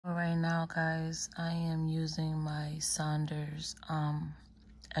Right now, guys, I am using my Saunders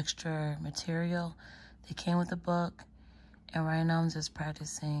extra material. They came with the book, and right now I'm just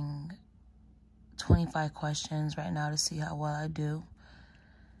practicing 25 questions right now to see how well I do.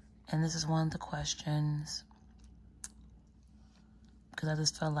 And this is one of the questions because I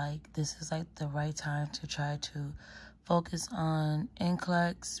just feel like this is like the right time to try to focus on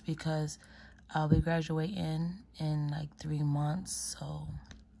NCLEX because I'll be graduating in like 3 months, so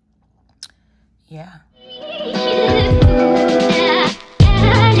yeah.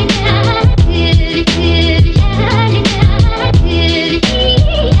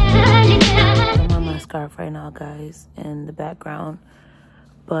 I'm on my scarf right now, guys, in the background.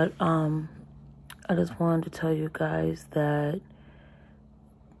 But I just wanted to tell you guys that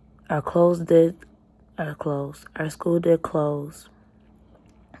our school did close,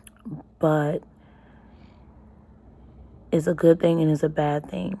 but it's a good thing and it's a bad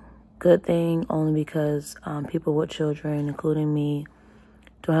thing. Good thing only because people with children, including me,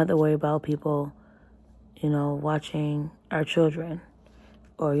 don't have to worry about people, watching our children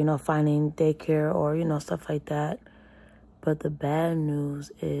or, finding daycare or, stuff like that. But the bad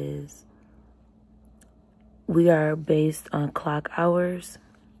news is we are based on clock hours.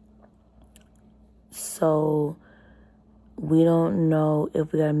 So we don't know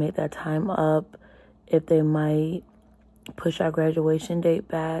if we got to make that time up, if they might push our graduation date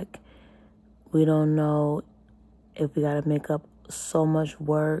back. We don't know if we got to make up so much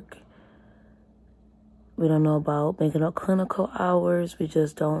work. We don't know about making up clinical hours. We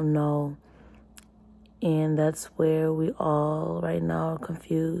just don't know. And that's where we all right now are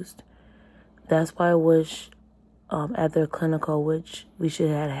confused. That's why I wish after clinical, which we should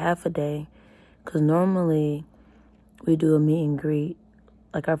have had half a day, because normally we do a meet and greet,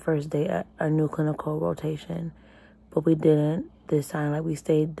 like our first day at our new clinical rotation. But we didn't this time. Like, we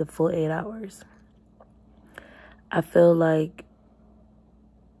stayed the full 8 hours. I feel like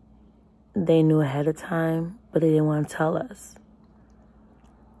they knew ahead of time, but they didn't want to tell us.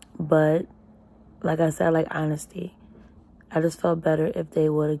 But like I said, like honesty. I just felt better if they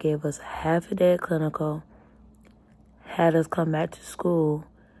would have gave us half a day of clinical, had us come back to school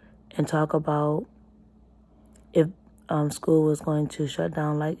and talk about if school was going to shut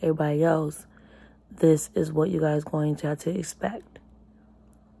down like everybody else. This is what you guys going to have to expect.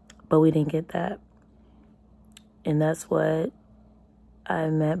 But we didn't get that. And that's what I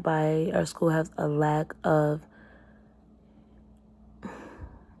meant by our school has a lack of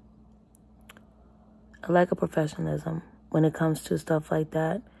professionalism when it comes to stuff like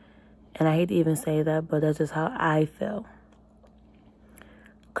that. And I hate to even say that, but that's just how I feel.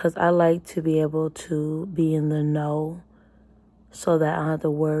 Because I like to be able to be in the know so that I don't have to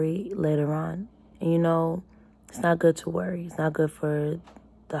worry later on. And it's not good to worry. It's not good for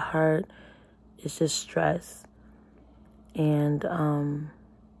the heart. It's just stress. And I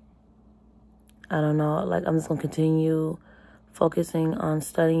don't know, like I'm just going to continue focusing on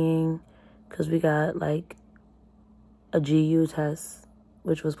studying because we got like a GU test,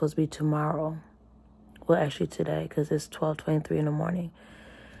 which was supposed to be tomorrow. Well, actually today because it's 12:23 in the morning.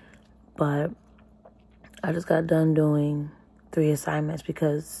 But I just got done doing 3 assignments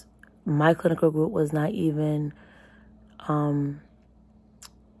because my clinical group was not even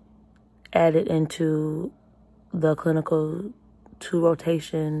added into the clinical 2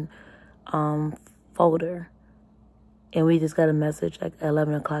 rotation folder. And we just got a message like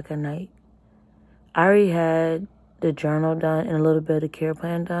 11 o'clock at night. I already had the journal done and a little bit of the care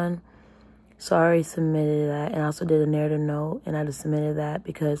plan done. So I already submitted that and also did a narrative note. And I just submitted that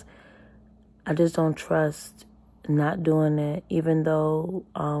because I just don't trust not doing it, even though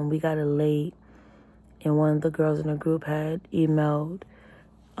we got it late. And one of the girls in the group had emailed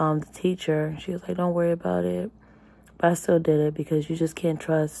the teacher. She was like, don't worry about it. But I still did it because you just can't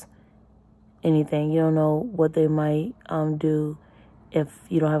trust anything. You don't know what they might do if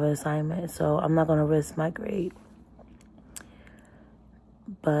you don't have an assignment. So I'm not going to risk my grade.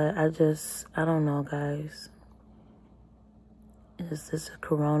 But I don't know, guys. This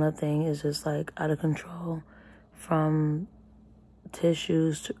corona thing is just like out of control. From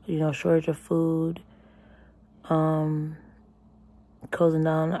tissues to, shortage of food, closing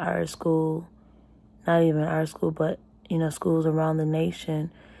down our school, not even our school, but, schools around the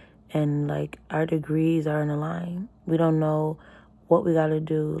nation. And, like, our degrees are in the line. We don't know what we got to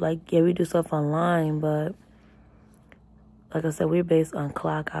do. Like, yeah, we do stuff online, but, like I said, we're based on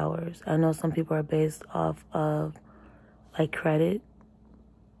clock hours. I know some people are based off of, like, credit.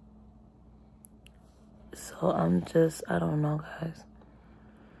 So I don't know, guys.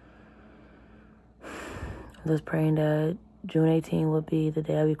 I'm just praying that June 18 will be the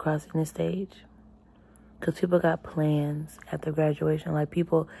day I'll be crossing the stage. Because people got plans after graduation. Like,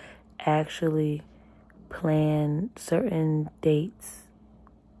 people actually plan certain dates.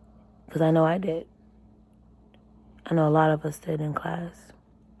 Because I know I did. I know a lot of us did in class.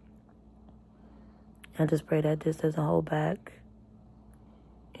 I just pray that this doesn't hold back,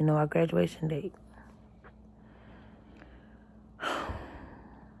 you know, our graduation date. I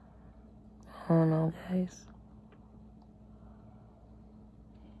don't know, guys.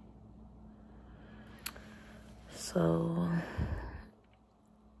 So,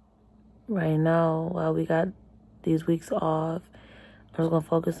 right now, while we got these weeks off, I'm just going to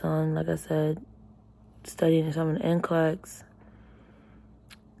focus on, like I said, studying some of the NCLEX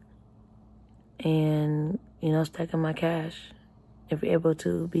and, you know, stacking my cash. If you're able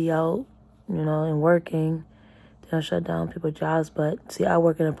to be out, you know, and working, they don't shut down people's jobs. But, see, I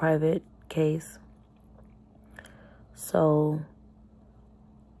work in a private case. So,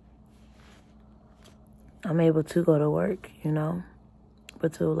 I'm able to go to work, you know.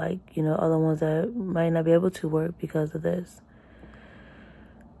 But to, like, you know, other ones that might not be able to work because of this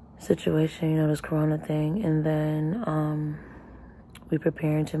situation, you know, this corona thing. And then we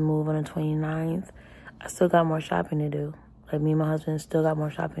preparing to move on the 29th. I still got more shopping to do. Like, me and my husband still got more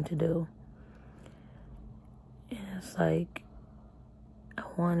shopping to do. And it's like, I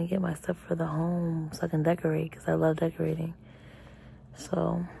want to get my stuff for the home so I can decorate, because I love decorating.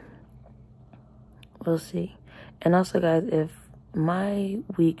 So, we'll see. And also, guys, if my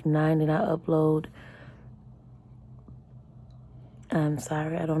week 9 did not upload, I'm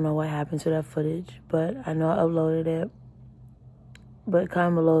sorry. I don't know what happened to that footage, but I know I uploaded it. But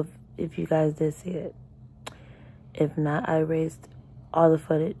comment below if you guys did see it. If not, I erased all the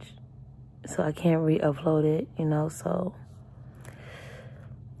footage, so I can't re-upload it, you know. So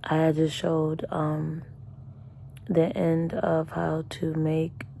I had just showed the end of how to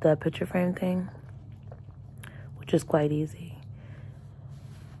make the picture frame thing, which is quite easy.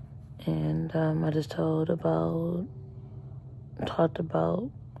 And I just talked about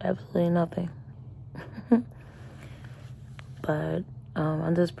absolutely nothing. But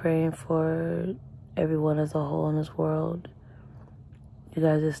I'm just praying for everyone as a whole in this world. You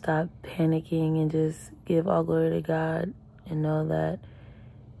guys just stop panicking and just give all glory to God and know that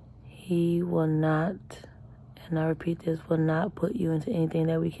He will not, and I repeat this, will not put you into anything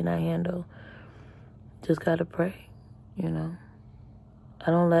that we cannot handle. Just gotta pray, you know.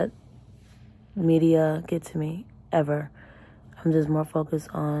 I don't let media get to me, ever. I'm just more focused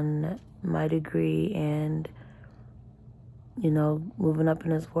on my degree and, you know, moving up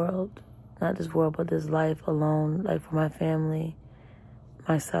in this world. Not this world, but this life alone, like for my family,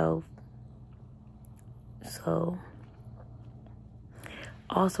 myself. So,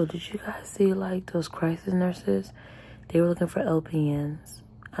 also, did you guys see, like, those crisis nurses? They were looking for LPNs.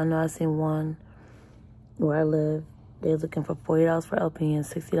 I know I seen one where I live. They were looking for $40 for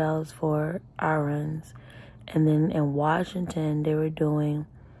LPNs, $60 for RNs. And then in Washington, they were doing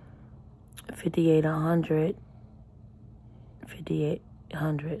 $5,800,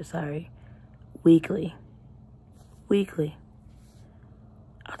 weekly.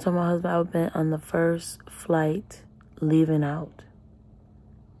 I told my husband I would have been on the first flight leaving out.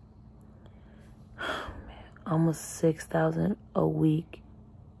 Oh, man, almost $6,000 a week,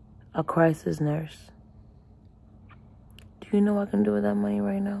 a crisis nurse. Do you know what I can do with that money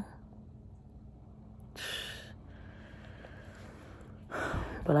right now?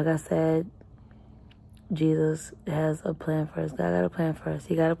 But like I said, Jesus has a plan for us. God got a plan for us.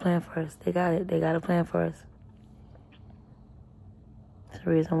 He got a plan for us. They got it. They got a plan for us. It's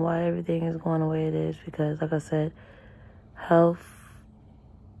the reason why everything is going the way it is. Because, like I said, health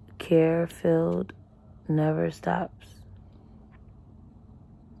care field never stops.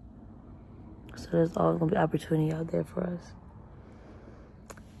 So there's always going to be opportunity out there for us.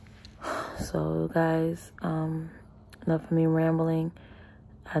 So, guys, enough of me rambling.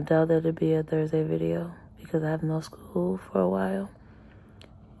 I doubt there'll be a Thursday video because I have no school for a while.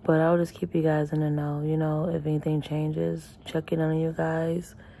 But I'll just keep you guys in the know. You know, if anything changes, check in on you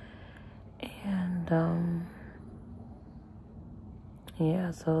guys. And,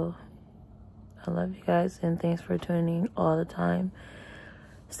 yeah, so I love you guys. And thanks for tuning in all the time.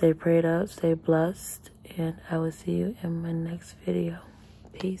 Stay prayed up, stay blessed. And I will see you in my next video.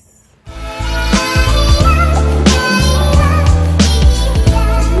 Peace.